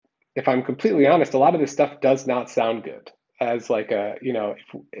if I'm completely honest, a lot of this stuff does not sound good. As like a,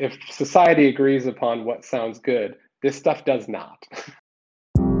 if society agrees upon what sounds good, this stuff does not.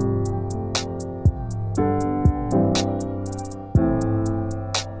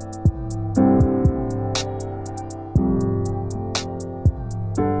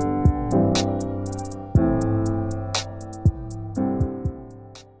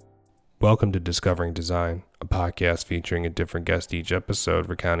 Welcome to Discovering Design, a podcast featuring a different guest each episode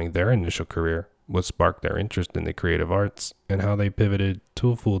recounting their initial career, what sparked their interest in the creative arts, and how they pivoted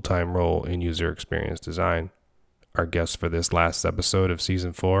to a full-time role in user experience design. Our guest for this last episode of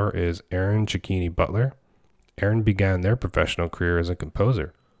Season 4 is Aaron Cecchini-Butler. Aaron began their professional career as a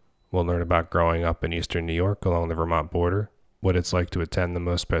composer. We'll learn about growing up in eastern New York along the Vermont border, what it's like to attend the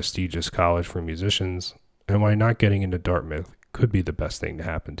most prestigious college for musicians, and why not getting into Dartmouth could be the best thing to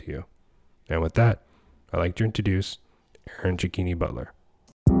happen to you. And with that, I'd like to introduce Aaron Cecchini-Butler.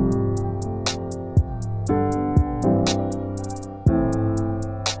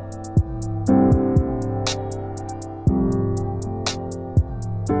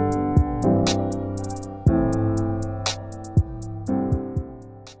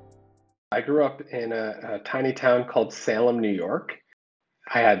 I grew up in a tiny town called Salem, New York.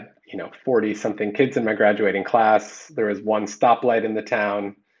 I had, 40 something kids in my graduating class. There was one stoplight in the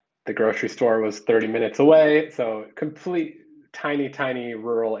town. The grocery store was 30 minutes away. So complete tiny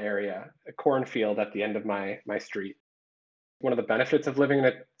rural area, a cornfield at the end of my street. One of the benefits of living in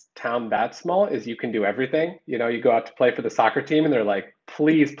a town that small is you can do everything. You go out to play for the soccer team and they're like,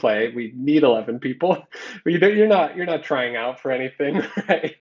 please play. We need 11 people. But you're not trying out for anything,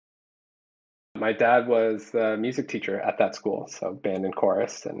 right? My dad was the music teacher at that school, so band and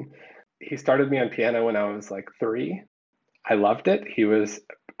chorus. And he started me on piano when I was like 3. I loved it. He was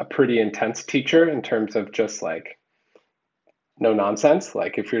a pretty intense teacher in terms of just like no nonsense.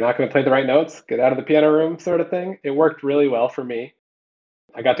 Like, if you're not going to play the right notes, get out of the piano room, sort of thing. It worked really well for me.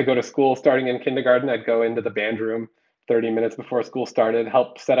 I got to go to school starting in kindergarten. I'd go into the band room 30 minutes before school started,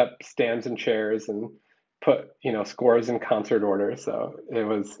 help set up stands and chairs and put, scores in concert order. So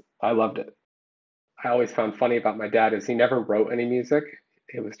I loved it. I always found funny about my dad is he never wrote any music.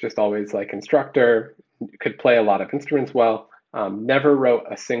 It was just always like instructor, could play a lot of instruments well, never wrote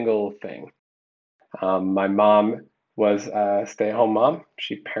a single thing. My mom was a stay-at-home mom.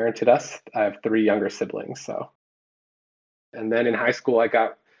 She parented us. I have 3 younger siblings. So, and then in high school, I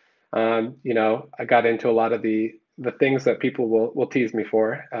got into a lot of the things that people will tease me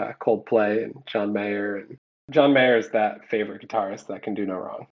for, Coldplay and John Mayer. And John Mayer is that favorite guitarist that can do no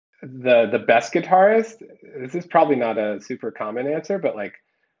wrong. The best guitarist, this is probably not a super common answer, but like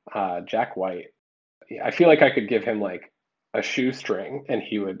Jack White. I feel like I could give him like a shoestring and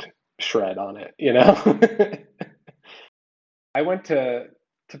he would shred on it. I went to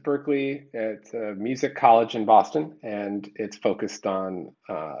Berkeley. It's a music college in Boston, and it's focused on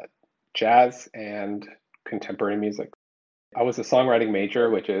jazz and contemporary music. I was a songwriting major,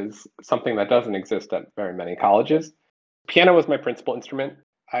 which is something that doesn't exist at very many colleges. Piano was my principal instrument.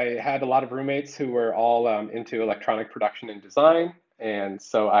 I had a lot of roommates who were all into electronic production and design. And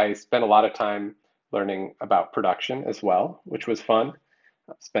so I spent a lot of time learning about production as well, which was fun.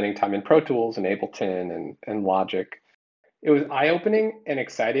 Spending time in Pro Tools and Ableton and Logic. It was eye-opening and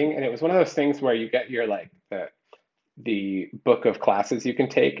exciting. And it was one of those things where you get your like the book of classes you can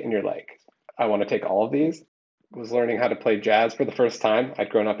take, and you're like, I want to take all of these. Was learning how to play jazz for the first time.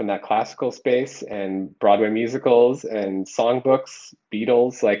 I'd grown up in that classical space and Broadway musicals and songbooks,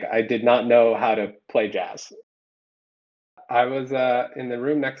 Beatles. Like, I did not know how to play jazz. I was in the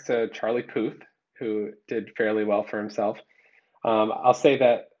room next to Charlie Puth, who did fairly well for himself. I'll say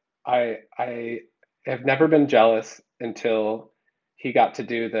that I have never been jealous until he got to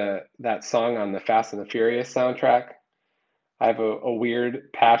do that song on the Fast and the Furious soundtrack. I have a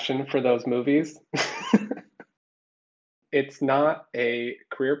weird passion for those movies. It's not a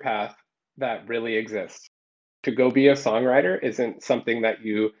career path that really exists. To go be a songwriter isn't something that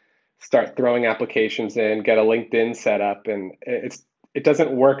you start throwing applications in, get a LinkedIn set up, and it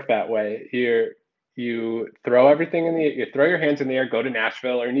doesn't work that way. You throw everything you throw your hands in the air, go to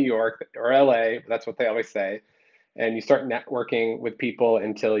Nashville or New York or LA, that's what they always say, and you start networking with people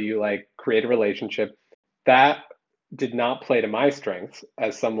until you like create a relationship. That did not play to my strengths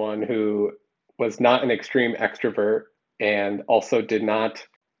as someone who was not an extreme extrovert and also did not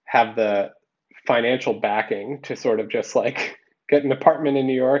have the financial backing to sort of just like get an apartment in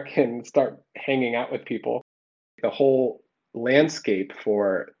New York and start hanging out with people. The whole landscape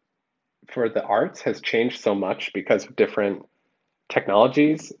for the arts has changed so much because of different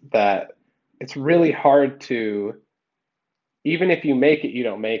technologies that it's really hard to even if you make it, you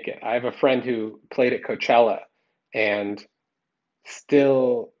don't make it. I have a friend who played at Coachella and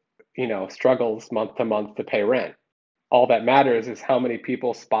still, struggles month to month to pay rent. All that matters is how many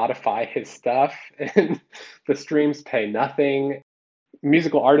people Spotify his stuff, and the streams pay nothing.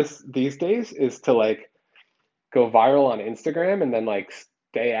 Musical artists these days is to like go viral on Instagram and then like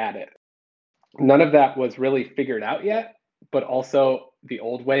stay at it. None of that was really figured out yet, but also the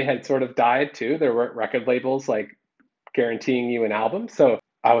old way had sort of died too. There weren't record labels like guaranteeing you an album. So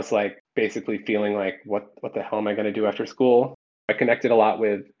I was like basically feeling like what the hell am I going to do after school? I connected a lot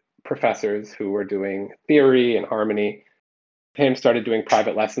with professors who were doing theory and harmony. Him started doing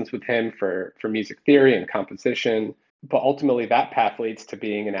private lessons with him for music theory and composition. But ultimately that path leads to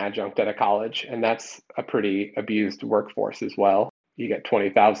being an adjunct at a college, and that's a pretty abused workforce as well. You get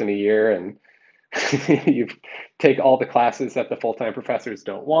 20,000 a year and you take all the classes that the full-time professors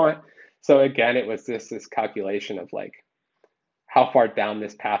don't want. So again, it was this calculation of like, how far down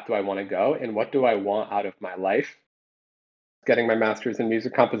this path do I want to go and what do I want out of my life? Getting my master's in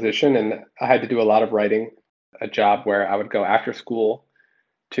music composition, and I had to do a lot of writing, a job where I would go after school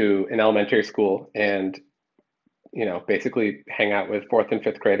to an elementary school and basically hang out with fourth and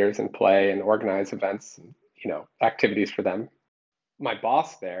fifth graders and play and organize events, activities for them. My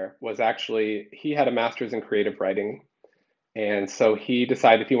boss there was actually, he had a master's in creative writing. And so he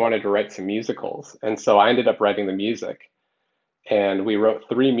decided he wanted to write some musicals. And so I ended up writing the music. And we wrote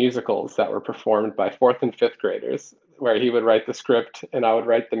 3 musicals that were performed by fourth and fifth graders, where he would write the script and I would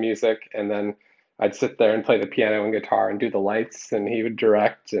write the music. And then I'd sit there and play the piano and guitar and do the lights, and he would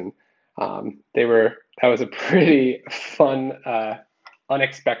direct. And that was a pretty fun,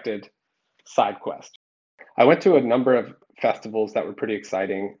 unexpected side quest. I went to a number of festivals that were pretty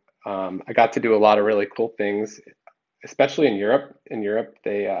exciting. I got to do a lot of really cool things, especially in Europe. In Europe,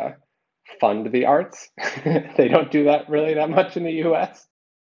 they fund the arts. They don't do that really that much in the U.S.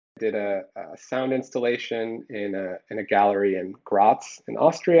 I did a sound installation in a gallery in Graz in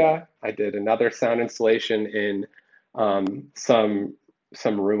Austria. I did another sound installation in some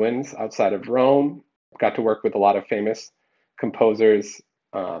ruins outside of Rome. Got to work with a lot of famous composers,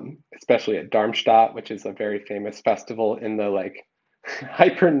 especially at Darmstadt, which is a very famous festival in the like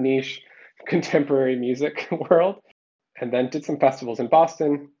hyper niche contemporary music world. And then did some festivals in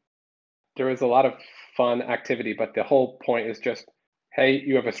Boston. There was a lot of fun activity, but the whole point is just, hey,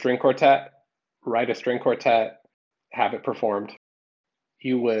 you have a string quartet, write a string quartet, have it performed.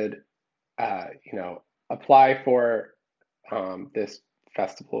 You would, apply for this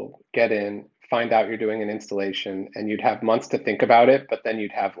festival, get in, find out you're doing an installation, and you'd have months to think about it, but then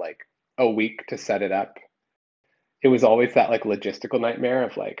you'd have like a week to set it up. It was always that like logistical nightmare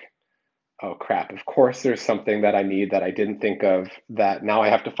of like, oh crap, of course there's something that I need that I didn't think of, that now I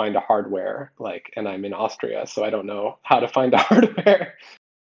have to find a hardware, like, and I'm in Austria, so I don't know how to find a hardware.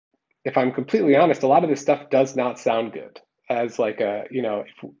 If I'm completely honest, a lot of this stuff does not sound good. As like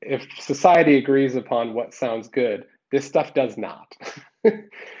if society agrees upon what sounds good, this stuff does not.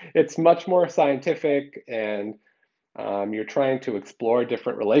 It's much more scientific, and you're trying to explore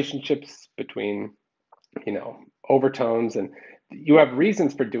different relationships between, overtones, and you have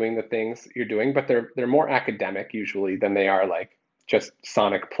reasons for doing the things you're doing, but they're more academic usually than they are like just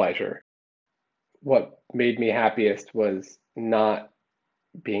sonic pleasure. What made me happiest was not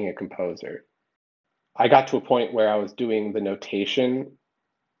being a composer. I got to a point where I was doing the notation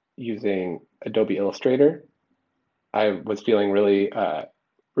using Adobe Illustrator. I was feeling really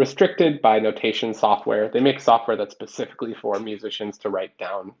restricted by notation software. They make software that's specifically for musicians to write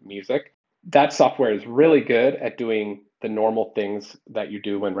down music. That software is really good at doing the normal things that you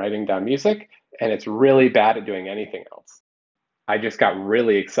do when writing down music, and it's really bad at doing anything else. I just got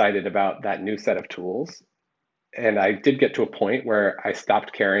really excited about that new set of tools. And I did get to a point where I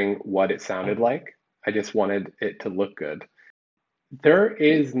stopped caring what it sounded like. I just wanted it to look good. There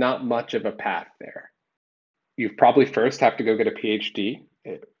is not much of a path there. You probably first have to go get a PhD.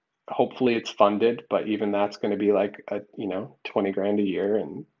 Hopefully it's funded, but even that's going to be like 20 grand a year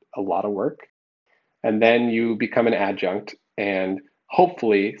and a lot of work. And then you become an adjunct, and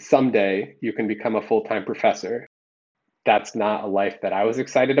hopefully someday you can become a full-time professor. That's not a life that I was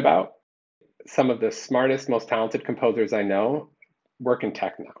excited about. Some of the smartest, most talented composers I know work in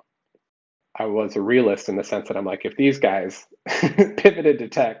tech now. I was a realist in the sense that I'm like, if these guys pivoted to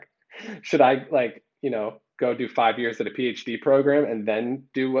tech, should I go do 5 years at a PhD program and then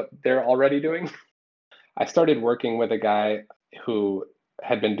do what they're already doing? I started working with a guy who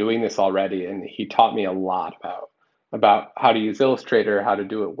had been doing this already, and he taught me a lot about how to use Illustrator, how to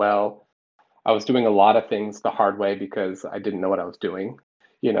do it well. I was doing a lot of things the hard way because I didn't know what I was doing.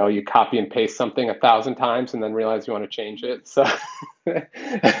 you copy and paste something 1,000 times and then realize you want to change it. So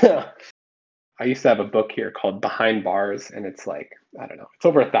I used to have a book here called Behind Bars, and it's like, I don't know, it's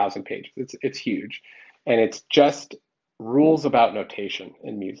over 1,000 pages. It's huge. And it's just rules about notation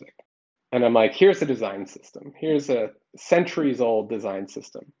in music. And I'm like, here's a design system. Here's a centuries old design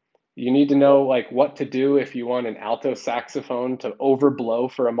system. You need to know like what to do if you want an alto saxophone to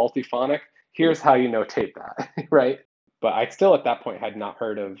overblow for a multiphonic. Here's how you notate that, right? But I still at that point had not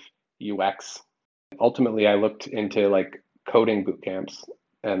heard of UX. Ultimately, I looked into like coding boot camps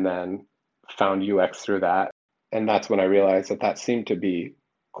and then found UX through that. And that's when I realized that that seemed to be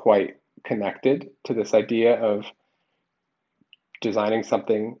quite connected to this idea of designing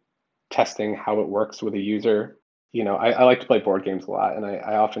something, testing how it works with a user. I like to play board games a lot, and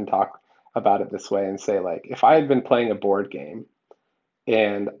I often talk about it this way and say, like, if I had been playing a board game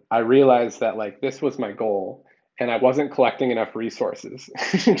and I realized that like this was my goal and I wasn't collecting enough resources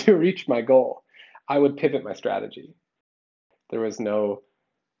to reach my goal, I would pivot my strategy. There was no,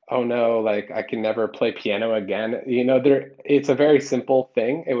 oh no, like I can never play piano again. It's a very simple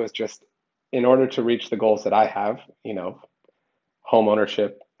thing. It was just in order to reach the goals that I have, home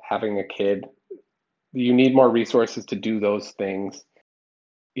ownership, having a kid, you need more resources to do those things.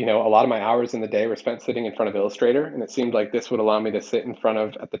 A lot of my hours in the day were spent sitting in front of Illustrator, and it seemed like this would allow me to sit in front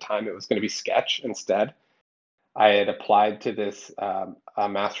of, at the time, it was going to be Sketch instead. I had applied to this a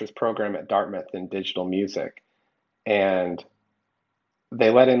master's program at Dartmouth in digital music, and they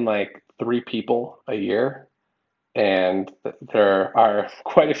let in like 3 people a year, and there are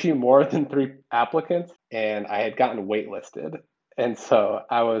quite a few more than 3 applicants, and I had gotten waitlisted. And so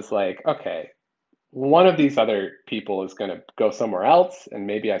I was like, okay, one of these other people is going to go somewhere else, and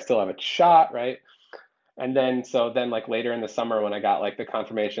maybe I still have a shot, right? And then like later in the summer when I got like the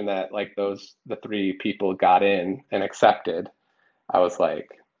confirmation that like the 3 people got in and accepted, I was like,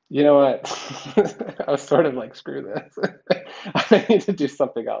 you know what? I was sort of like, screw this. I need to do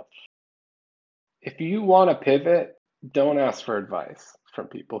something else. If you want to pivot, don't ask for advice from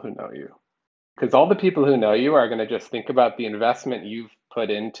people who know you. Because all the people who know you are going to just think about the investment you've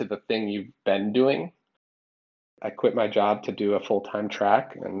put into the thing you've been doing. I quit my job to do a full-time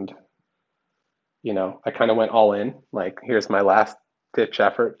track, and I kind of went all in. Like, here's my last ditch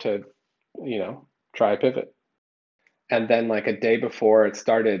effort to, try a pivot. And then like a day before it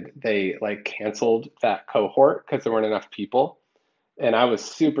started, they like canceled that cohort because there weren't enough people. And I was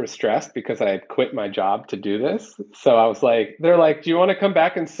super stressed because I had quit my job to do this. So I was like, they're like, do you want to come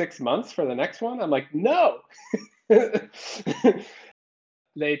back in 6 months for the next one? I'm like, no.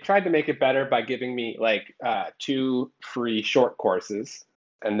 They tried to make it better by giving me like 2 free short courses.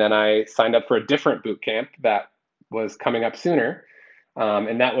 And then I signed up for a different boot camp that was coming up sooner.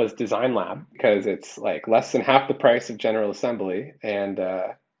 And that was Design Lab, because it's like less than half the price of General Assembly. And,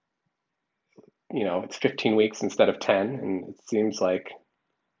 it's 15 weeks instead of 10. And it seems like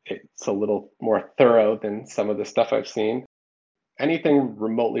it's a little more thorough than some of the stuff I've seen. Anything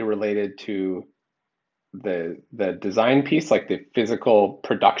remotely related to the design piece, like the physical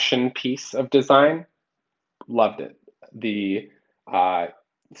production piece of design, loved it. The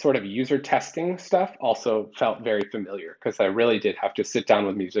sort of user testing stuff also felt very familiar, because I really did have to sit down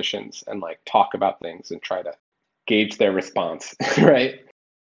with musicians and like talk about things and try to gauge their response, right?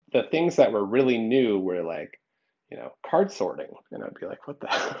 The things that were really new were like, card sorting. And I'd be like, what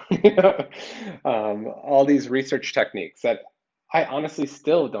the hell? All these research techniques that I honestly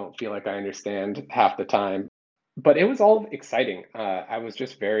still don't feel like I understand half the time. But it was all exciting. I was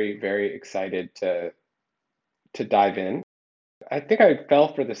just very, very excited to dive in. I think I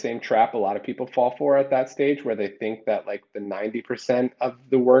fell for the same trap a lot of people fall for at that stage, where they think that like the 90% of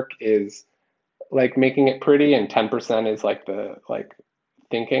the work is like making it pretty and 10% is like the like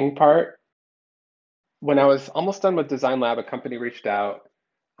thinking part. When I was almost done with Design Lab, a company reached out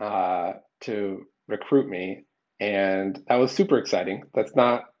to recruit me, and that was super exciting. That's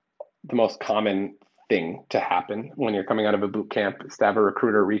not the most common thing to happen when you're coming out of a boot camp, is to have a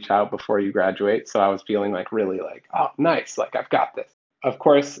recruiter reach out before you graduate. So I was feeling like really like, oh, nice, like I've got this. Of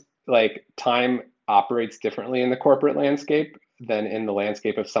course, like time operates differently in the corporate landscape than in the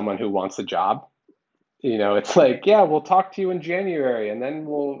landscape of someone who wants a job. It's like, yeah, we'll talk to you in January and then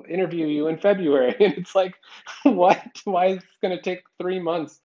we'll interview you in February. And it's like, what? Why is it going to take 3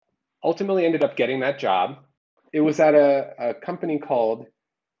 months? Ultimately ended up getting that job. It was at a company called,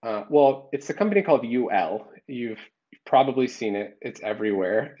 it's a company called UL. You've probably seen it. It's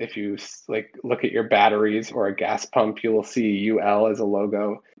everywhere. If you like look at your batteries or a gas pump, you will see UL as a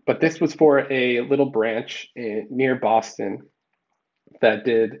logo. But this was for a little branch near Boston that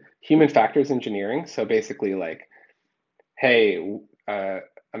did human factors engineering. So basically like, hey, a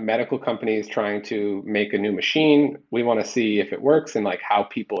medical company is trying to make a new machine. We want to see if it works and like how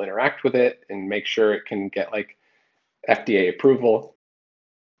people interact with it and make sure it can get like FDA approval.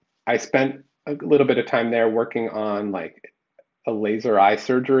 I spent a little bit of time there working on like a laser eye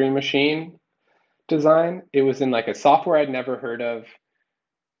surgery machine design. It was in like a software I'd never heard of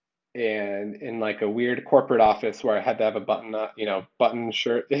and in like a weird corporate office where I had to have a button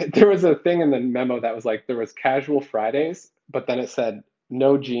shirt. There was a thing in the memo that was like there was casual Fridays, but then it said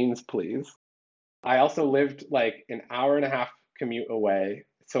no jeans, please. I also lived like an hour and a half commute away.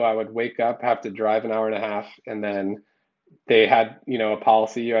 So I would wake up, have to drive an hour and a half, and then they had, a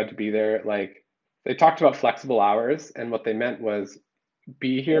policy you had to be there. Like they talked about flexible hours, and what they meant was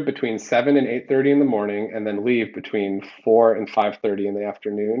be here between 7 and 8:30 in the morning and then leave between 4 and 5:30 in the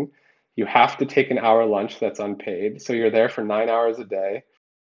afternoon. You have to take an hour lunch that's unpaid. So you're there for 9 hours a day.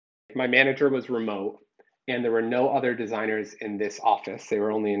 My manager was remote and there were no other designers in this office. They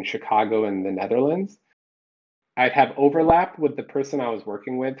were only in Chicago and the Netherlands. I'd have overlap with the person I was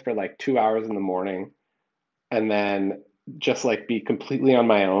working with for like 2 hours in the morning and then just like be completely on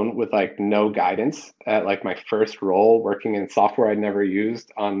my own with like no guidance at like my first role working in software I'd never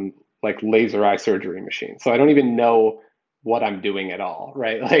used on like laser eye surgery machines. So I don't even know what I'm doing at all,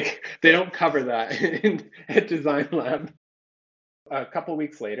 right? Like they don't cover that at Design Lab. A couple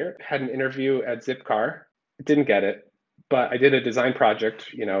weeks later, had an interview at Zipcar. Didn't get it, but I did a design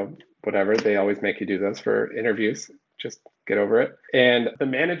project, whatever. They always make you do those for interviews. Just get over it. And the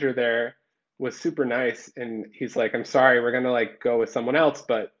manager there was super nice. And he's like, I'm sorry, we're going to like go with someone else,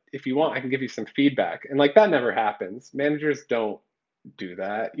 but if you want, I can give you some feedback. And like that never happens. Managers don't do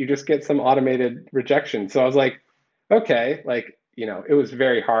that. You just get some automated rejection. So I was like, okay, like, it was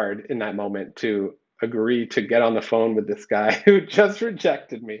very hard in that moment to agree to get on the phone with this guy who just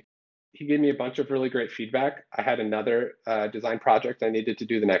rejected me. He gave me a bunch of really great feedback. I had another design project I needed to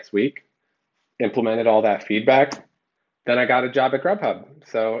do the next week, implemented all that feedback. Then I got a job at Grubhub.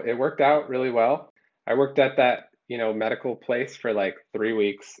 So it worked out really well. I worked at that, medical place for like 3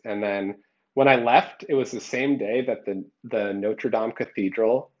 weeks. And then when I left, it was the same day that the Notre Dame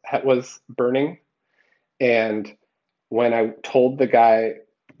Cathedral was burning. And when I told the guy,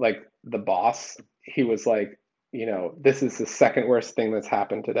 like the boss, he was like, this is the second worst thing that's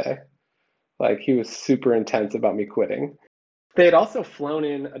happened today. Like he was super intense about me quitting. They had also flown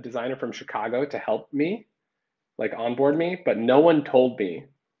in a designer from Chicago to help me, like onboard me, but no one told me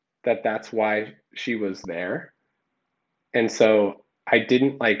that that's why she was there. And so I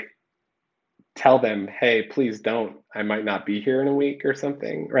didn't like tell them, hey, please don't. I might not be here in a week or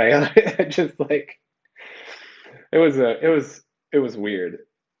something, right? I just like it was weird.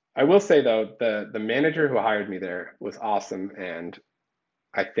 I will say though, the manager who hired me there was awesome and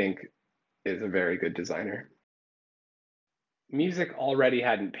I think is a very good designer. Music already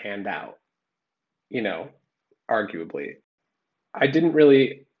hadn't panned out, you know, arguably. I didn't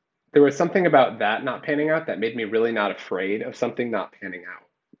really there was something about that not panning out that made me really not afraid of something not panning out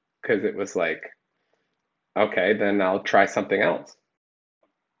because it was like, okay, then I'll try something else.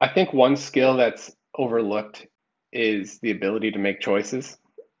 I think one skill that's overlooked is the ability to make choices,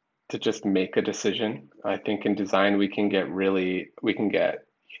 to just make a decision. I think in design we can get,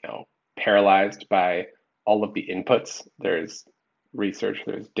 paralyzed by all of the inputs. There's research,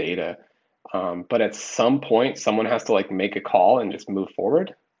 there's data. But at some point, someone has to like make a call and just move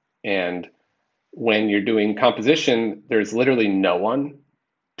forward. And when you're doing composition, there's literally no one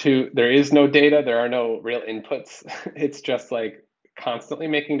there is no data, there are no real inputs. It's just like constantly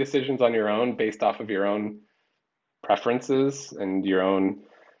making decisions on your own based off of your own preferences and your own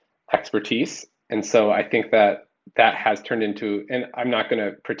expertise. And so I think that has turned into, and I'm not going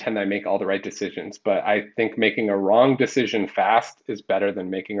to pretend I make all the right decisions, but I think making a wrong decision fast is better than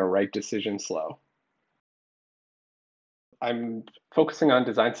making a right decision slow. I'm focusing on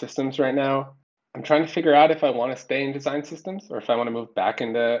design systems right now. I'm trying to figure out if I want to stay in design systems or if I want to move back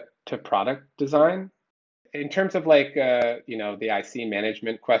into product design. In terms of like the IC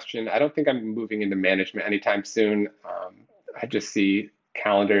management question, I don't think I'm moving into management anytime soon. I just see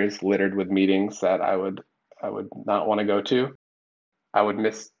calendars littered with meetings that I would not want to go to. I would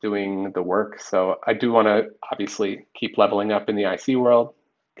miss doing the work, so I do want to obviously keep leveling up in the IC world,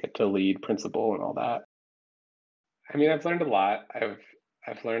 get to lead principal and all that. I mean, I've learned a lot.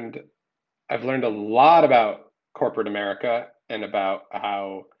 I've learned a lot about corporate America and about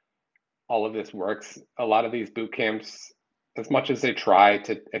how all of this works. A lot of these boot camps, as much as they try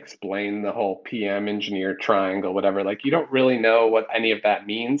to explain the whole PM engineer triangle, whatever, like you don't really know what any of that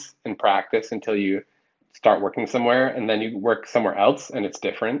means in practice until you start working somewhere and then you work somewhere else and it's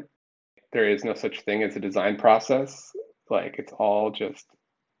different. There is no such thing as a design process. Like it's all just,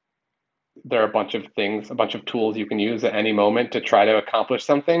 there are a bunch of things, a bunch of tools you can use at any moment to try to accomplish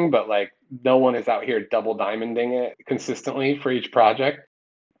something, but like no one is out here double diamonding it consistently for each project.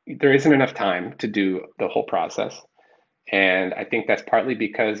 There isn't enough time to do the whole process. And I think that's partly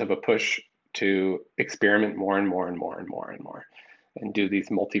because of a push to experiment more and more and more and more and more and do these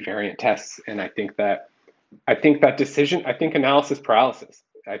multivariant tests. And I think that decision, I think analysis paralysis.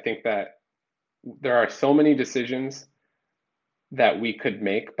 I think that there are so many decisions that we could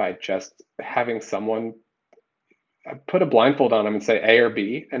make by just having someone put a blindfold on them and say A or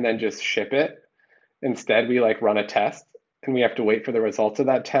B and then just ship it. Instead, we like run a test and we have to wait for the results of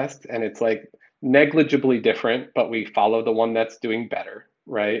that test. And it's like negligibly different, but we follow the one that's doing better,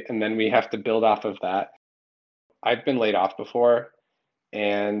 right? And then we have to build off of that. I've been laid off before,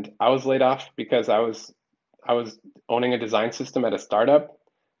 and I was laid off because I was owning a design system at a startup,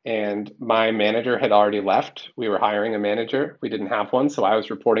 and my manager had already left. We were hiring a manager. We didn't have one, so I was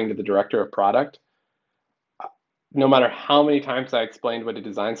reporting to the director of product. No matter how many times I explained what a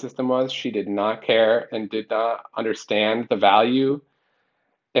design system was, she did not care and did not understand the value.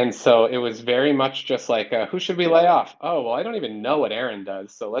 And so it was very much just like, who should we lay off? Oh, well, I don't even know what Aaron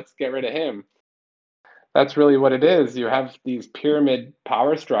does, so let's get rid of him. That's really what it is. You have these pyramid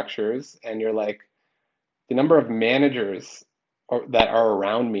power structures, and you're like, the number of managers that are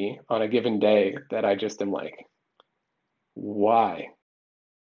around me on a given day that I just am like, why?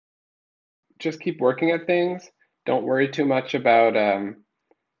 Just keep working at things. Don't worry too much about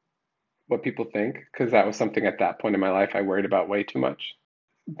what people think, because that was something at that point in my life I worried about way too much.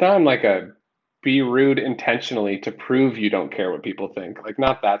 Not like a be rude intentionally to prove you don't care what people think, like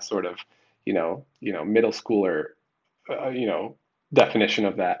not that sort of, middle schooler, definition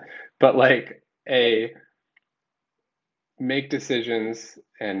of that, but like a make decisions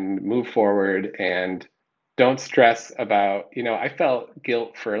and move forward and don't stress about, I felt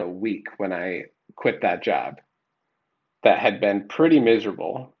guilt for a week when I quit that job that had been pretty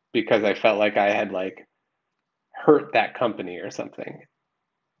miserable because I felt like I had like hurt that company or something.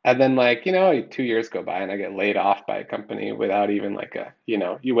 And then like, 2 years go by and I get laid off by a company without even like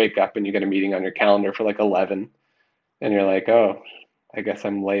you wake up and you get a meeting on your calendar for like 11 and you're like, oh, I guess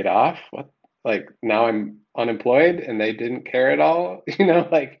I'm laid off. What? Like now I'm unemployed and they didn't care at all.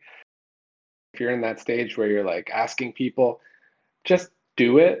 Like if you're in that stage where you're like asking people, just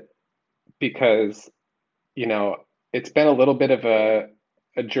do it because, you know, it's been a little bit of a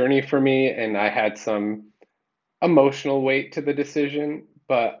journey for me and I had some emotional weight to the decision,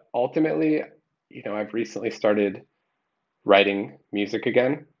 but ultimately, I've recently started writing music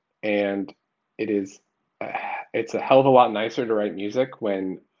again, and it is uh, it's a hell of a lot nicer to write music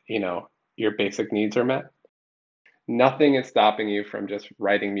when, your basic needs are met. Nothing is stopping you from just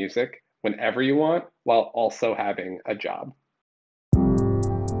writing music whenever you want while also having a job.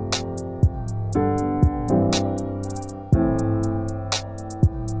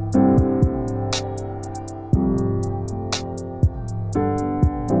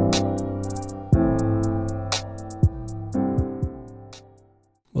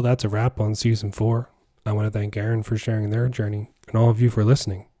 Well, that's a wrap on season 4. I want to thank Aaron for sharing their journey and all of you for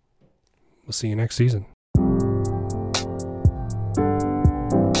listening. We'll see you next season.